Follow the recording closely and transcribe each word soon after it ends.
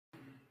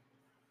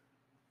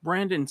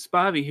Brandon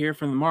Spivey here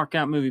from the Mark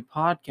Out Movie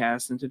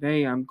Podcast, and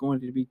today I'm going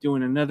to be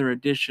doing another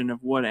edition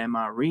of What Am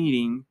I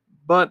Reading?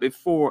 But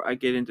before I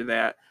get into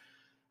that,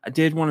 I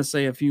did want to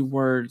say a few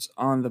words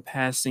on the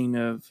passing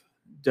of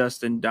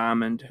Dustin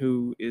Diamond,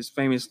 who is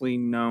famously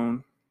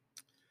known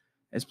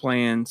as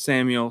playing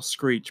Samuel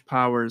Screech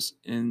Powers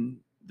in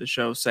the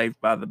show Saved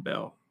by the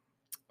Bell.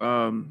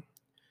 Um,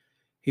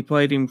 he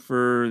played him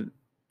for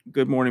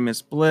Good Morning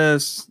Miss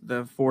Bliss,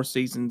 the 4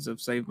 seasons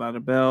of Saved by the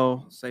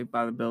Bell,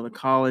 the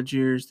college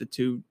years, the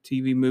 2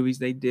 TV movies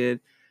they did,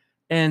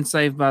 and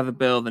Saved by the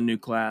Bell, the new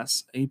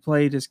class. He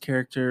played his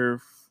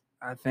character,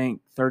 I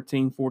think,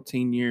 13,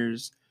 14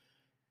 years.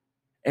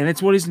 And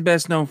it's what he's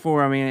best known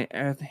for. I mean,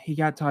 he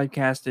got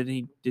typecasted.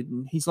 He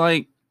didn't. He's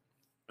like,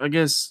 I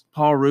guess,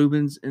 Paul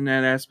Rubens in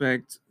that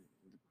aspect.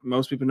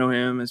 Most people know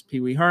him as Pee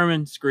Wee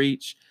Herman,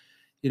 Screech.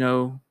 You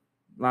know,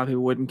 a lot of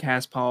people wouldn't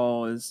cast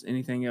Paul as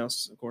anything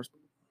else. Of course,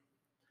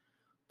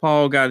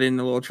 Paul got in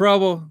a little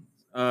trouble.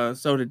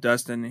 So did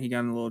Dustin. He got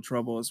in a little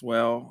trouble as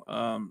well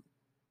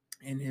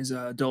in his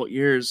adult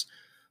years.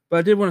 But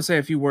I did want to say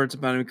a few words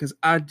about him because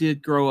I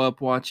did grow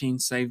up watching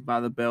Saved by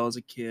the Bell as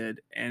a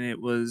kid, and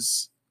it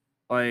was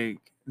like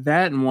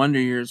that and Wonder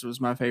Years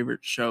was my favorite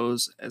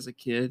shows as a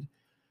kid.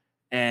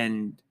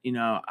 And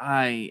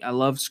I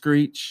love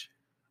Screech.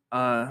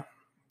 Uh,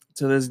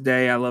 to this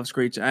day, I love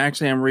Screech. I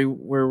actually am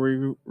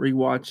we're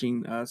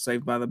rewatching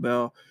Saved by the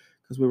Bell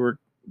because we were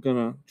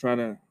gonna try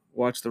to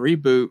watch the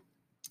reboot.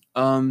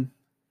 Um,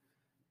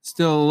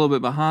 Still a little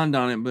bit behind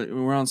on it, but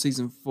we're on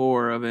season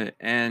 4 of it,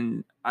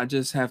 and I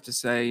just have to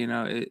say,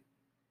 it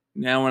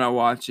now when I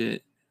watch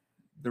it,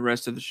 the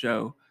rest of the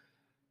show,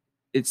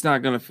 it's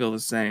not gonna feel the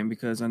same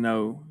because I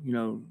know,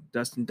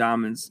 Dustin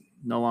Diamond's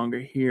no longer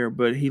here,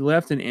 but he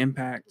left an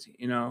impact,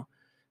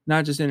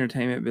 not just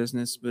entertainment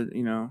business, but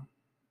he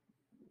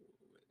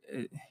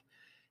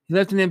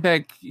left an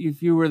impact.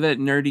 If you were that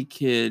nerdy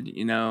kid,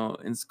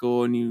 in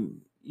school, and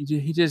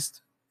he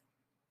just,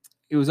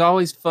 it was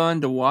always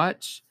fun to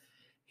watch.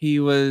 He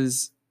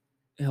was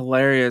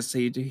hilarious.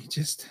 He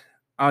just,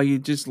 oh, you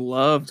just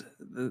loved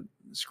the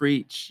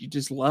Screech. You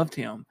just loved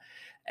him,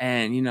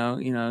 and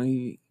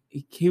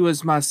he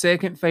was my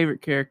second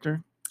favorite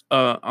character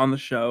on the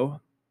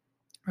show.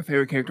 My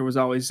favorite character was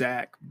always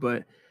Zach,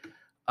 but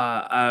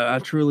I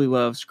truly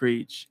love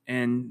Screech,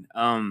 and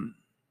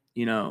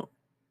you know,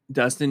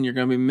 Dustin, you're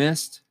gonna be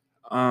missed.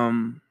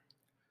 Um,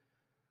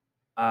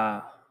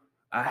 uh,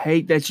 I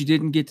hate that you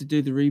didn't get to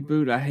do the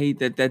reboot. I hate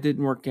that that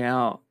didn't work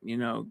out.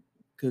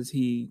 Because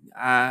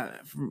I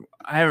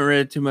haven't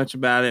read too much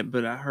about it,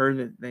 but I heard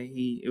that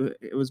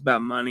it was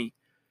about money.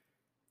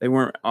 They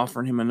weren't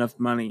offering him enough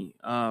money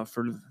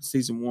for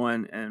season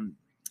 1, and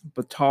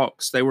but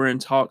they were in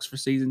talks for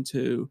season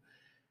 2,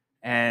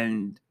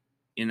 and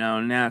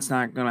now it's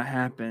not going to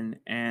happen,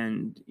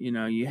 and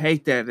you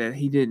hate that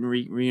he didn't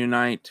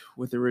reunite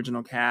with the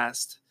original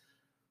cast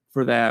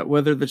for that.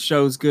 Whether the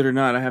show's good or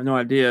not, I have no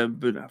idea,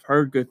 but I've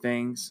heard good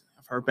things.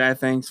 I've heard bad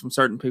things from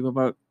certain people,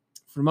 but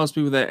for most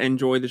people that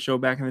enjoyed the show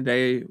back in the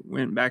day,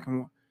 went back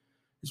and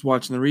was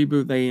watching the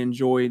reboot, they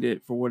enjoyed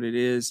it for what it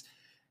is.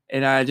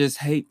 And I just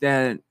hate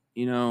that,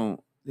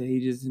 that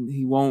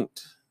he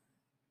won't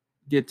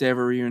get to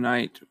ever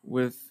reunite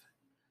with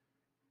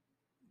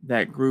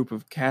that group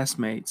of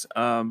castmates.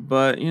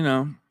 But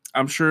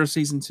I'm sure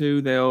season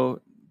 2 they'll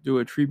do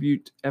a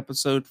tribute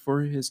episode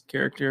for his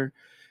character.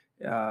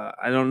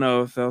 I don't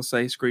know if they'll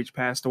say Screech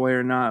passed away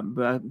or not,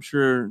 but I'm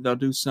sure they'll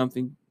do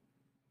something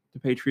to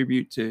pay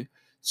tribute to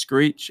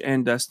Screech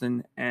and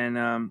Dustin.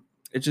 And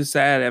it's just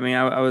sad. I mean,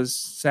 I was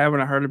sad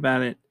when I heard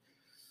about it,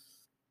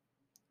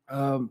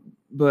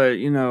 but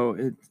it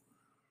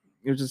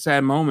was a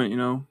sad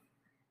moment.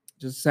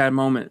 Just a sad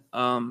moment.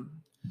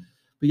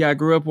 But yeah, I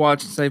grew up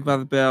watching Saved by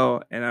the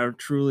Bell, and I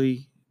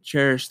truly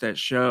cherish that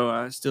show.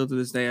 I still to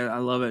this day, I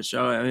love that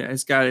show. I mean,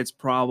 it's got its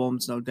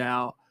problems, no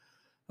doubt,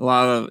 a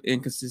lot of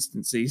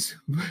inconsistencies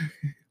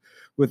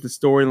with the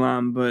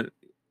storyline, but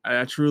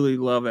I truly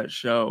love that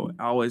show.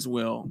 I always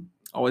will.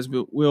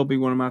 Will be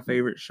one of my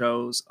favorite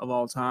shows of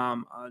all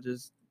time.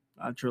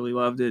 I truly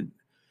loved it.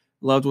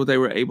 Loved what they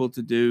were able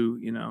to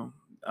do.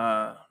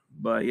 Uh,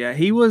 but yeah,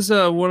 he was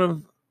one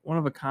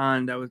of a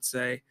kind. I would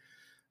say.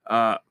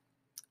 Uh,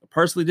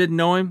 Personally, didn't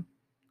know him.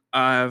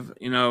 I've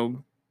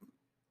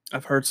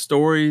heard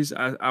stories.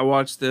 I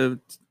watched the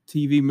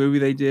TV movie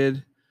they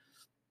did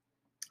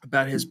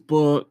about his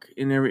book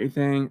and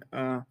everything.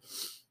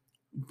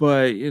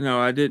 But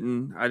I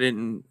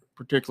didn't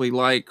particularly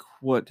like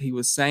what he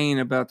was saying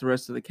about the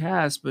rest of the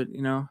cast. But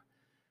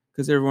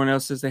because everyone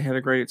else says they had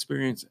a great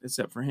experience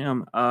except for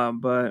him.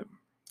 But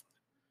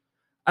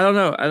I don't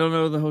know. I don't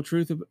know the whole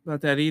truth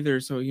about that either.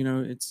 So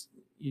it's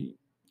you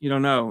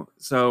don't know.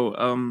 So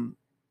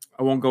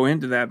I won't go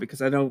into that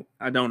because I don't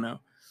know.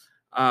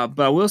 But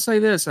I will say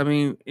this. I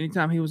mean,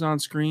 anytime he was on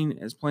screen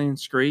as playing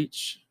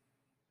Screech,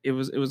 it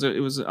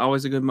was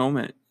always a good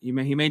moment. He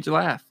made you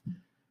laugh.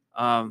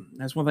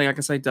 That's one thing I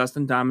can say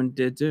Dustin Diamond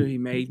did do. He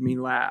made me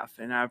laugh,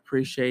 and I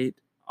appreciate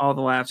all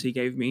the laughs he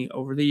gave me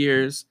over the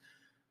years.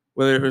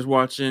 whether it was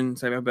watching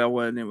Saved by the Bell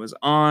when it was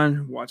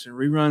on, watching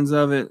reruns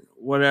of it,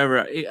 whatever.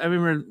 I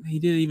remember he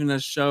did even a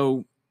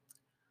show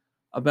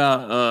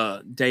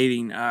about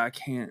dating. I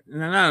can't,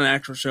 not an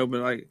actual show,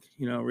 but like,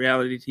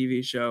 reality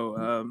TV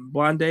show,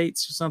 Blind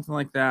Dates or something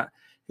like that.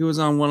 He was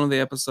on one of the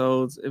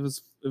episodes. It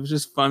was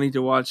just funny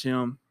to watch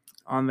him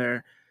on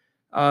there.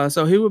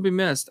 So he will be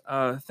missed.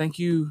 Thank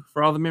you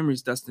for all the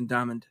memories, Dustin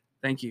Diamond.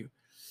 Thank you.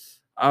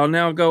 I'll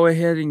now go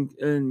ahead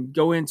and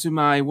go into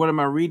my What Am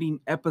I Reading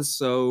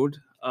episode.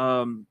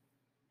 And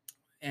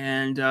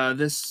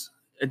this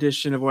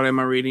edition of What Am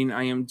I Reading,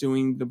 I am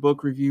doing the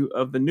book review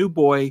of The New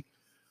Boy,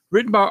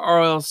 written by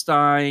R.L.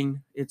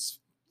 Stine. It's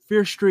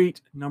Fear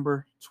Street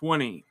number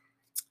 20.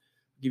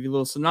 Give you a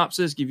little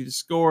synopsis, give you the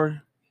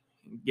score,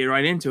 get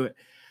right into it.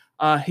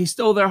 He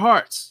stole their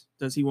hearts.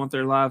 Does he want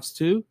their lives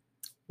too?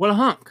 What a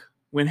hunk.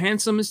 When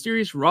handsome,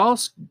 mysterious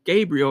Ross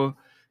Gabriel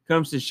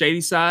comes to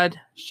Shady Side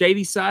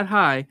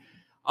High,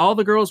 all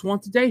the girls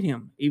want to date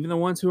him, even the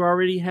ones who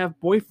already have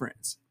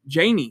boyfriends.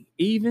 Janie,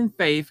 Eve, and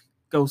Faith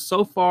go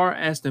so far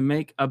as to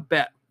make a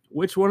bet.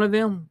 Which one of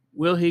them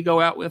will he go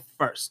out with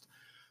first?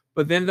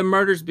 But then the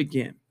murders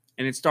begin,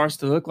 and it starts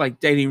to look like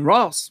dating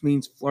Ross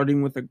means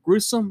flirting with a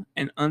gruesome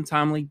and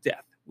untimely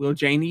death. Will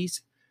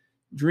Janie's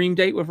dream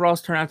date with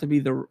Ross turn out to be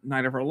the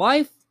night of her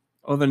life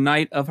or the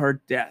night of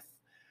her death?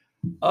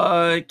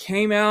 It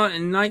came out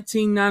in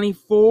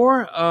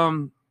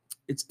 1994.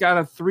 It's got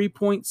a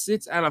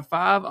 3.6 out of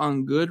 5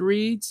 on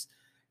Goodreads.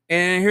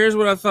 And here's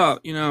what I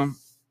thought,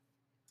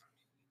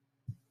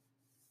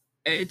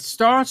 it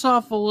starts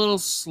off a little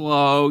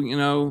slow,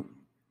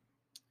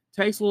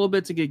 takes a little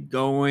bit to get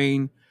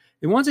going.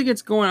 And once it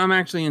gets going, I'm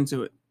actually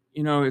into it.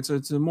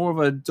 It's a more of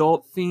an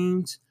adult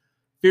themed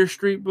Fear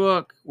Street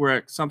book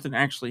where something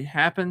actually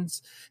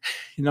happens.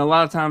 A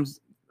lot of times,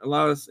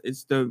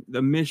 it's the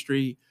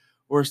mystery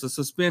or it's the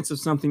suspense of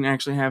something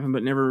actually happened,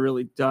 but never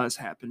really does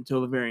happen until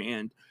the very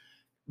end.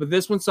 But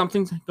this one,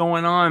 something's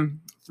going on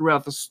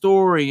throughout the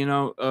story.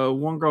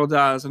 One girl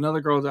dies,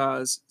 another girl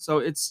dies, so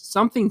it's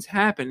something's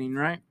happening,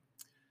 right?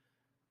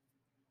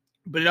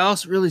 But it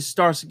also really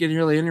starts to get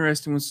really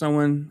interesting when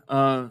someone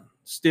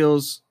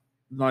steals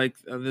like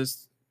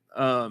this.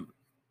 I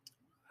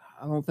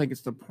don't think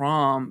it's the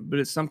prom, but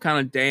it's some kind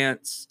of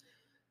dance.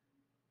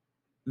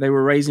 They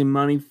were raising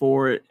money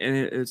for it, and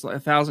it's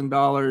like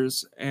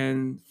 $1,000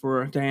 and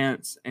for a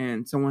dance,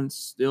 and someone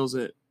steals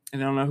it,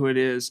 and they don't know who it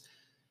is.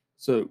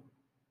 So,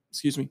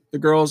 excuse me, the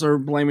girls are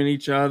blaming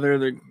each other.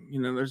 They're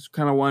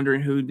kind of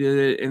wondering who did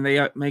it, and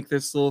they make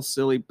this little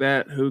silly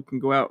bet: who can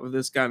go out with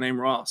this guy named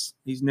Ross?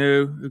 He's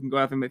new. Who can go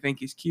out with him? They think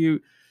he's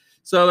cute,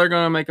 so they're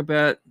gonna make a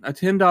bet, a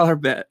 $10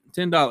 bet,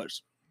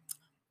 $10.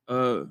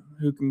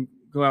 Who can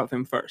go out with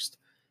him first?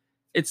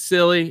 It's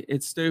silly,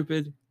 it's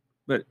stupid,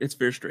 but it's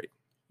Fear Street.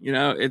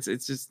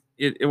 It's just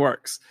it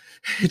works.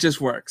 It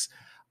just works.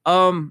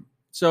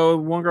 So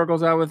one girl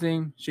goes out with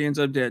him, she ends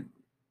up dead.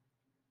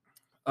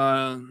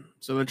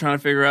 So they're trying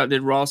to figure out,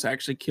 did Ross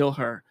actually kill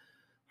her?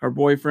 Her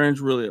boyfriend's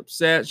really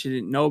upset. She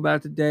didn't know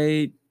about the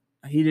date.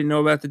 He didn't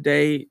know about the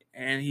date,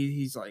 and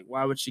he's like,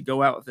 why would she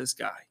go out with this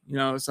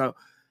guy? So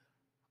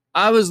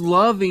I was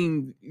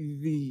loving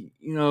the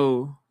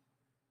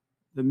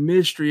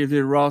mystery of,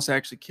 did Ross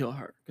actually kill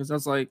her? Because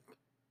that's like,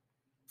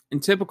 in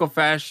typical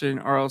fashion,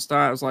 R.L.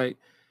 Stine was like,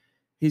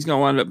 he's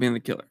gonna wind up being the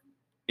killer.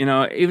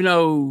 Even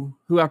though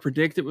who I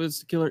predicted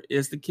was the killer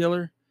is the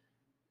killer,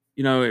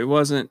 it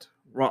wasn't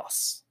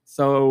Ross.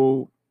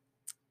 So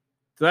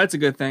that's a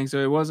good thing. So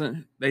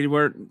they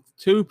weren't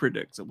too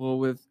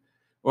predictable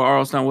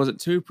R.L. Stine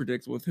wasn't too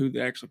predictable with who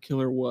the actual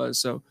killer was.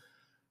 So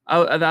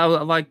I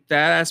liked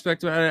that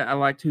aspect about it. I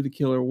liked who the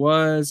killer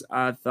was.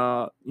 I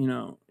thought,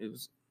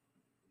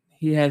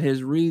 he had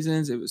his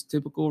reasons. It was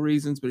typical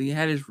reasons, but he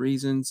had his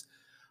reasons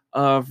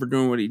for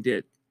doing what he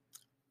did.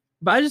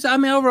 But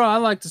overall, I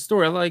like the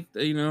story. I like,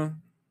 the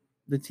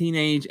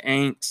teenage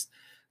angst.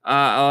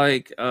 I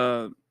like,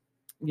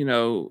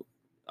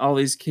 all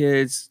these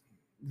kids,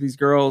 these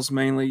girls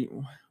mainly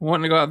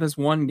wanting to go out with this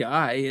one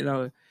guy,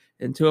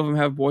 and two of them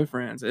have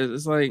boyfriends.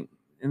 It's like,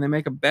 and they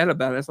make a bet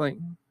about it. It's like,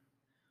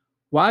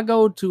 why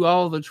go to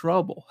all the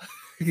trouble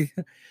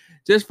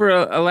just for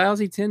a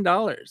lousy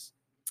 $10?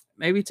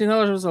 Maybe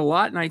 $10 was a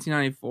lot in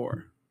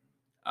 1994.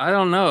 I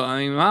don't know.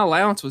 My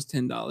allowance was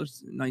 $10 in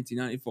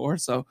 1994.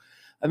 So,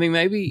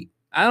 maybe,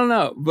 I don't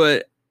know.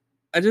 But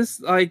I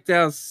just like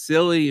how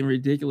silly and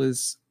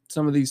ridiculous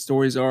some of these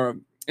stories are.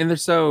 And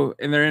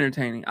they're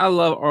entertaining. I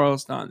love R.L.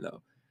 Stine,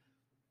 though.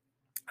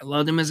 I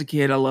loved him as a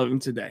kid. I love him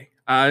today.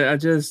 I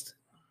just,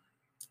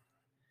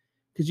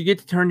 because you get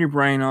to turn your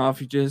brain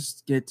off. You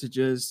just get to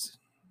just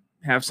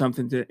have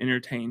something to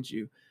entertain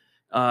you.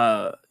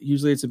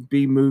 Usually it's a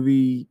B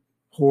movie,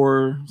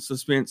 horror,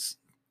 suspense,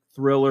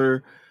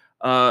 thriller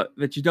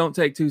that you don't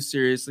take too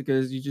seriously,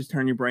 because you just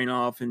turn your brain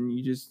off and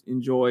you just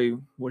enjoy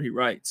what he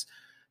writes.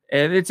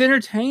 And it's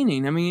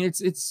entertaining.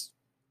 It's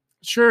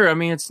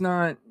sure. It's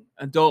not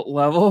adult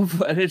level,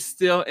 but it's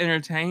still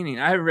entertaining.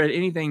 I haven't read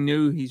anything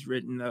new he's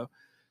written, though.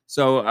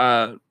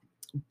 So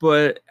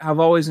but I've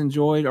always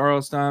enjoyed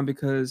R.L. Stine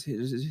because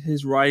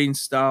his writing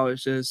style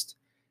is just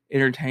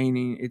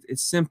entertaining.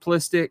 It's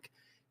simplistic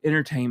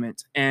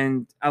entertainment,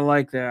 and I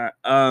like that.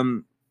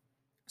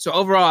 So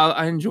overall,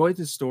 I enjoyed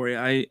the story.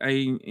 I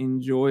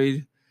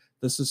enjoyed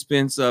the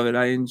suspense of it.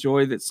 I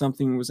enjoyed that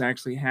something was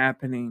actually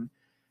happening,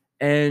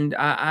 and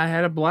I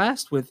had a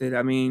blast with it.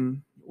 I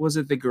mean, was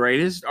it the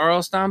greatest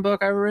R.L. Stine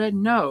book I ever read?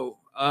 No,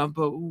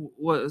 but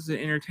was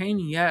it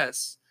entertaining?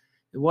 Yes,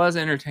 it was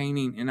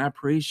entertaining, and I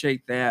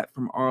appreciate that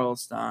from R.L.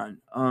 Stine.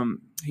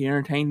 He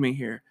entertained me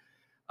here.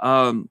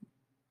 Um,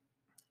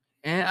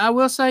 and I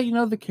will say,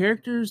 the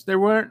characters, there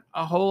weren't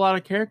a whole lot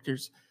of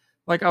characters.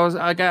 Like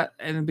I got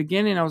in the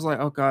beginning, I was like,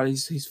 oh god,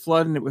 he's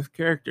flooding it with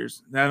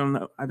characters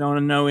that I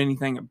don't know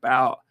anything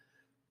about.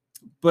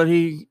 But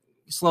he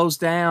slows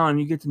down.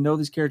 You get to know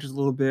these characters a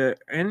little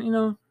bit,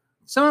 and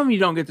some of them you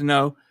don't get to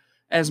know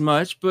as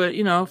much. But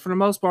for the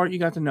most part, you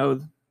got to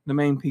know the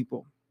main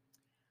people.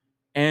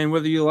 And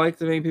whether you like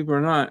the main people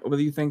or not,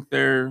 whether you think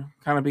they're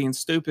kind of being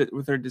stupid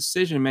with their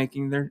decision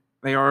making,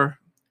 they are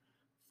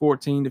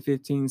 14 to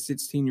 15,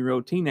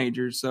 16-year-old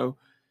teenagers. So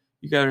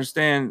you got to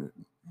understand.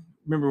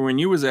 Remember when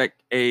you was that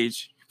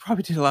age, you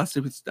probably did a lot of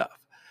stupid stuff,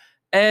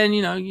 and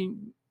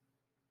you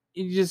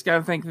just got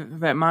to think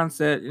that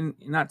mindset and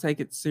not take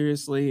it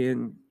seriously.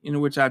 And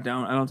which I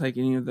don't. I don't take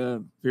any of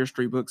the Fear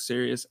Street books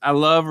serious. I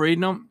love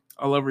reading them.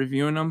 I love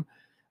reviewing them.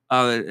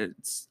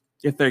 It's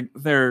if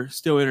they're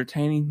still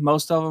entertaining.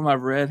 Most of them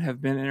I've read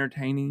have been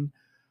entertaining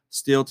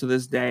still to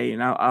this day,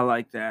 and I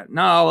like that.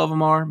 Not all of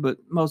them are, but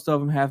most of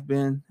them have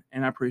been,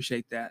 and I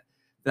appreciate that.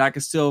 That I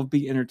can still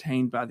be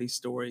entertained by these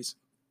stories.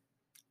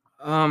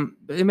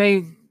 It may,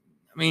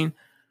 I mean,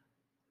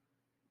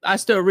 I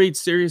still read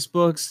serious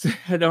books.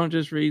 I don't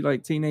just read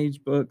like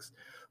teenage books,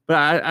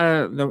 but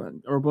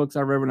or books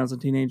I read when I was a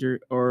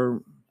teenager,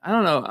 or I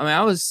don't know. I mean,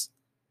 I was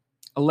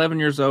 11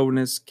 years old when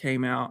this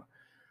came out,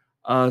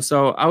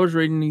 so I was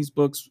reading these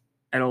books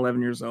at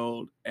 11 years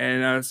old,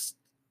 and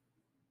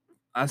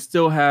I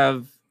still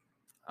have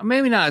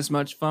maybe not as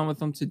much fun with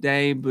them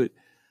today, but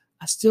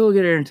I still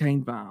get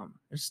entertained by them.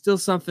 There's still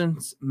something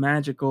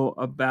magical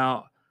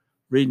about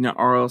reading an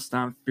R.L.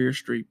 Stine Fear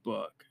Street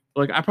book.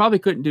 Like I probably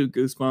couldn't do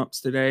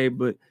Goosebumps today,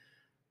 but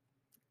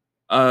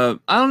I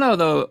don't know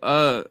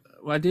though.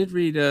 I did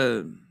read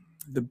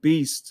The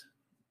Beast.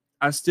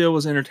 I still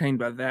was entertained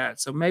by that,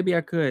 so maybe I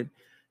could.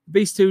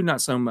 Beast 2,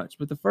 not so much,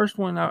 but the first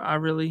one I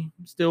really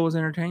still was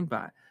entertained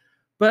by.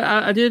 But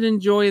I did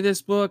enjoy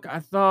this book. I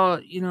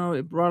thought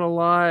it brought a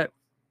lot.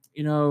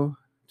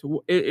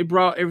 It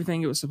brought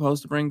everything it was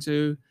supposed to bring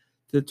to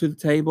the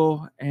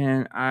table,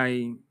 and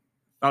I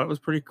thought it was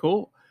pretty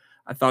cool.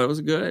 I thought it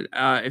was good.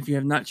 If you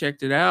have not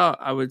checked it out,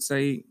 I would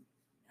say,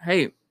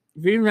 hey,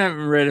 if you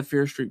haven't read a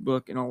Fear Street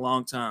book in a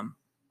long time,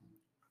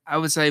 I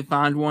would say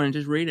find one and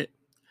just read it.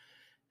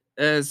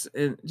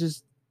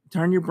 Just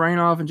turn your brain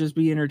off and just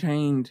be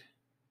entertained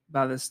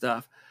by this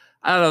stuff.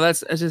 I don't know.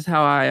 That's just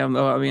how I am,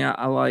 though. I mean,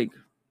 I like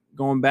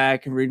going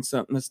back and reading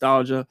some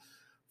nostalgia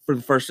for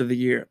the first of the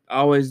year. I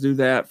always do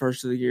that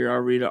first of the year. I'll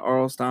read an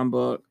R.L. Stine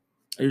book.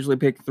 I usually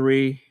pick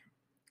 3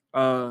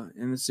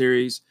 in the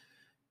series,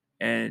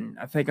 and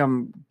I think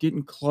I'm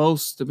getting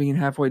close to being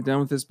halfway done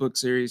with this book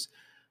series.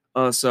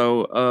 But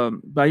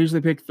I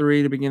usually pick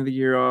 3 to begin the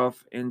year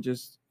off, and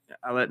just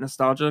I let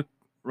nostalgia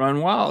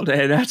run wild,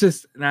 and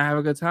I have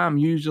a good time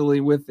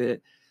usually with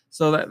it.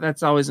 So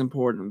that's always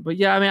important. But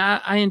yeah, I mean,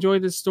 I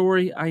enjoyed this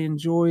story. I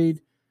enjoyed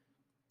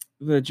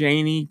the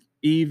Janie,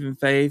 Eve, and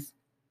Faith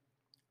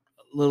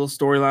little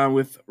storyline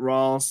with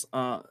Ross.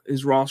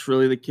 Is Ross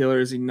really the killer?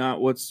 Is he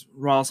not? What's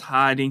Ross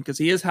hiding? Because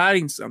he is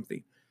hiding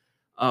something.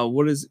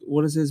 What is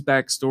his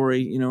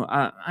backstory?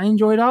 I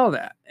enjoyed all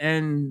that,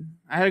 and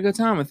I had a good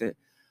time with it.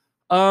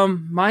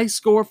 My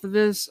score for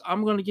this,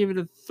 I'm going to give it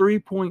a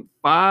 3.5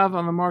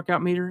 on the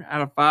markout meter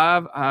out of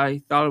 5.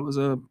 I thought it was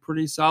a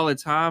pretty solid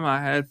time.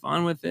 I had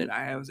fun with it.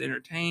 I was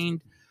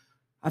entertained.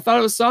 I thought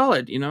it was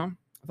solid. I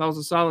thought it was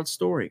a solid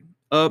story.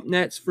 Up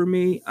next for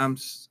me, I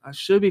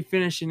should be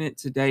finishing it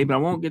today, but I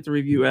won't get the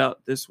review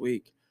out this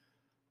week.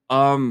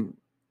 I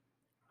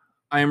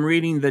am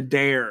reading The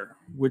Dare,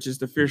 which is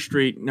the Fear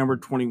Street number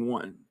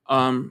 21.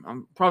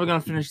 I'm probably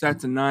gonna finish that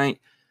tonight,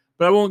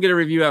 but I won't get a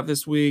review out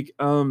this week.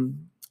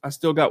 I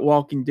still got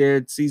Walking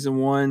Dead season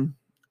 1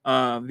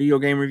 video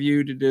game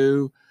review to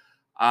do.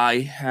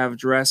 I have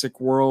Jurassic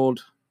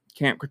World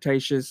Camp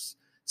Cretaceous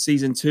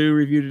season 2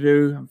 review to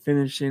do. I'm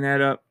finishing that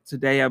up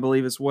today, I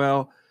believe, as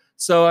well.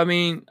 So, I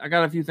mean, I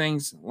got a few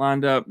things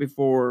lined up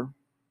before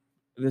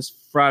this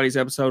Friday's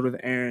episode with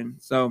Aaron.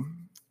 So,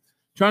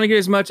 trying to get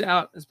as much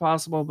out as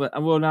possible, but I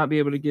will not be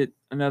able to get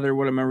another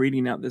What Am I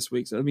Reading out this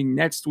week. So, it'll be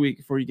next week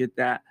before you get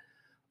that.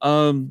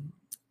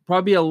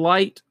 Probably a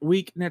light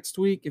week next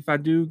week if I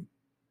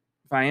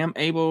am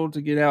able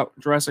to get out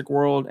Jurassic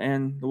World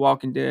and The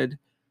Walking Dead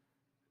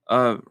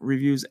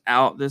reviews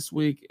out this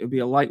week. It'll be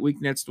a light week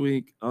next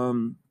week.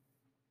 But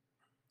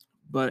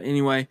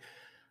anyway,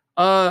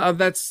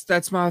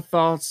 that's my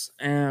thoughts.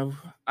 And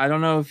I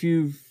don't know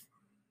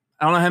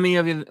how many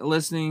of you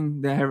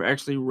listening that have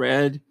actually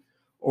read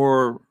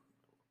or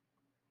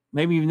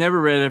Maybe you've never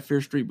read a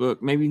Fear Street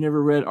book. Maybe you've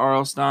never read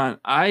R.L. Stine.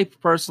 I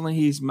personally,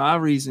 he is my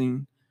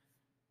reasoning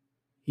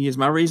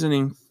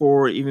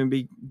for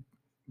even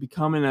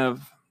becoming a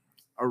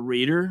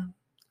reader,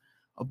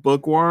 a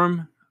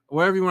bookworm,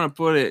 whatever you want to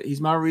put it. He's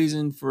my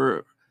reason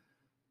for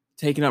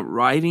taking up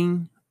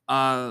writing.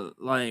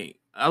 Like,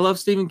 I love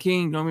Stephen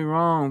King, don't be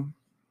wrong,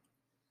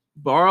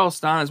 but R.L.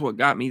 Stine is what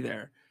got me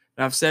there.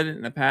 And I've said it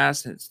in the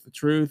past, it's the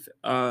truth.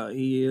 I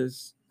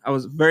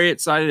was very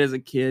excited as a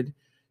kid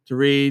to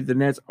read the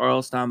next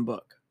R.L. Stine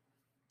book.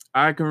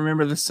 I can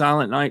remember the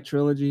Silent Night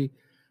trilogy.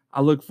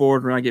 I look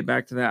forward when I get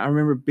back to that. I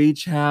remember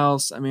Beach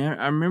House. I mean,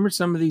 I remember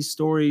some of these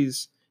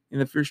stories in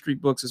the Fear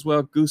Street books as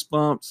well.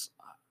 Goosebumps.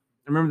 I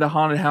remember the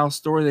haunted house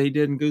story they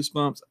did in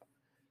Goosebumps.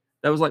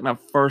 That was like my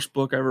first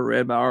book I ever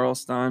read by R.L.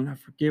 Stine. I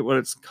forget what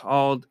it's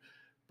called,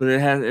 but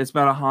it's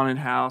about a haunted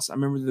house. I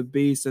remember The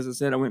Beast. As I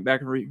said, I went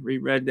back and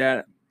reread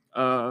that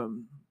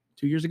 2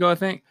 years ago, I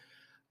think.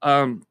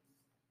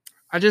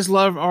 I just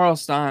love R.L.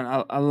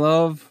 Stine. I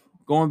love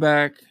going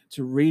back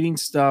to reading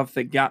stuff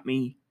that got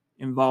me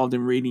involved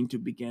in reading to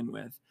begin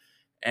with.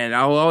 And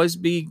I'll always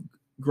be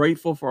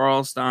grateful for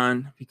R.L.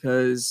 Stine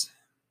because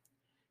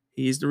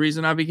he's the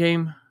reason I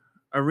became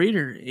a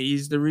reader.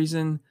 He's the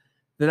reason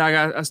that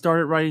I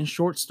started writing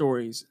short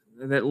stories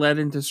that led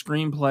into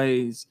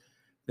screenplays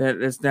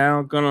that's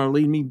now going to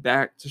lead me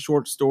back to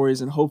short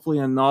stories and hopefully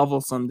a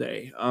novel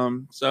someday.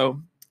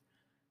 So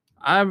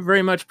I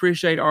very much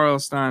appreciate R.L.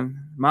 Stine.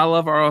 My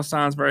love for R.L.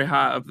 Stine is very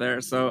high up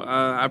there, so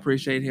I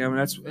appreciate him.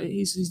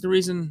 He's the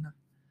reason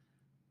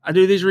I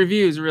do these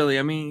reviews. Really,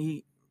 I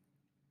mean,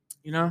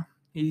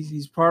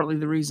 he's partly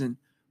the reason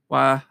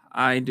why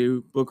I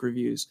do book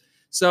reviews.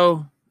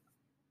 So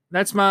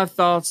that's my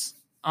thoughts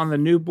on the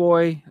new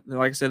boy.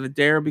 Like I said, the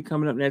Dare will be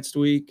coming up next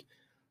week,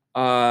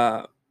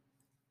 and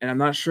I'm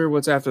not sure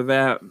what's after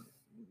that.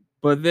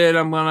 But then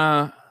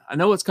I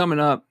know what's coming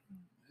up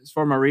as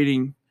far as my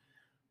reading.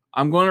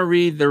 I'm going to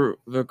read the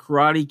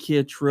Karate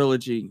Kid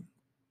trilogy.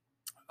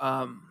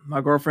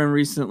 My girlfriend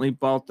recently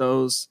bought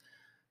those,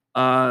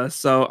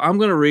 so I'm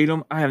going to read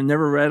them. I have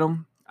never read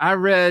them. I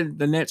read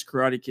the next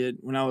Karate Kid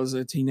when I was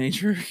a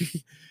teenager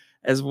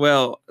as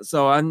well,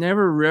 so I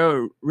never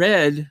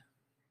read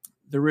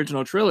the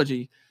original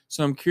trilogy.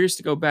 So I'm curious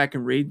to go back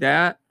and read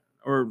that,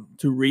 or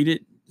to read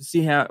it to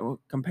see how it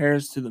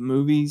compares to the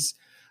movies.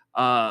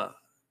 So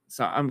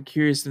I'm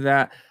curious to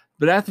that.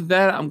 But after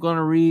that, I'm going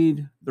to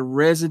read the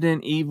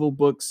Resident Evil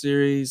book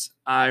series.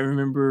 I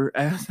remember,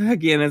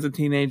 again, as a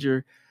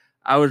teenager,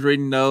 I was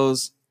reading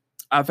those.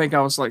 I think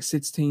I was like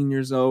 16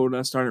 years old. And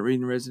I started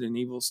reading Resident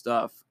Evil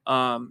stuff.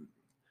 I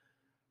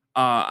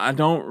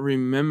don't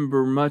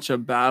remember much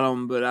about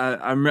them, but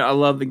I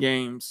love the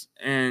games.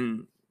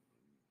 And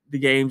the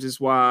games is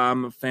why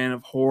I'm a fan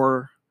of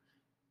horror,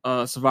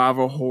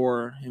 survival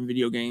horror in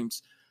video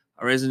games.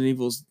 Resident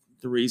Evil's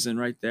the reason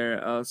right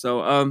there.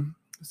 So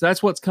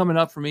that's what's coming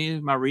up for me,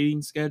 my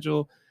reading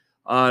schedule.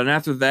 And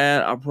after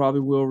that, I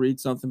probably will read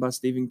something by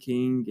Stephen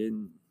King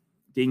and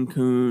Dean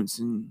Koontz,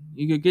 and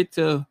you could get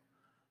to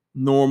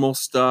normal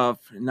stuff,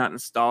 not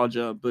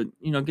nostalgia, but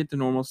get to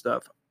normal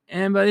stuff.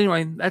 But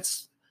anyway,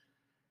 that's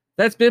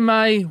been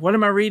my what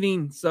am I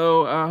reading.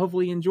 So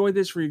hopefully you enjoyed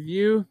this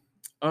review.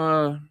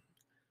 I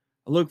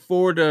look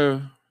forward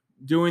to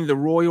doing the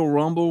Royal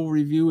Rumble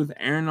review with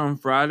Aaron on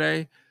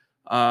Friday.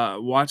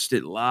 Watched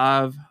it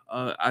live.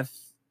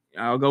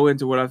 I'll go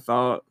into what I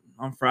thought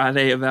on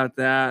Friday about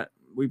that.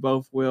 We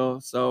both will.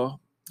 So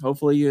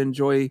hopefully you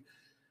enjoy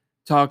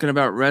talking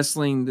about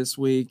wrestling this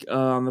week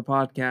on the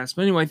podcast.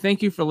 But anyway,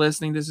 thank you for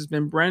listening. This has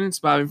been Brandon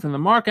Spivey from the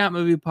Mark Out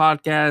Movie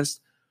Podcast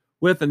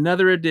with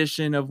another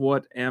edition of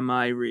What Am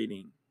I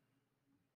Reading?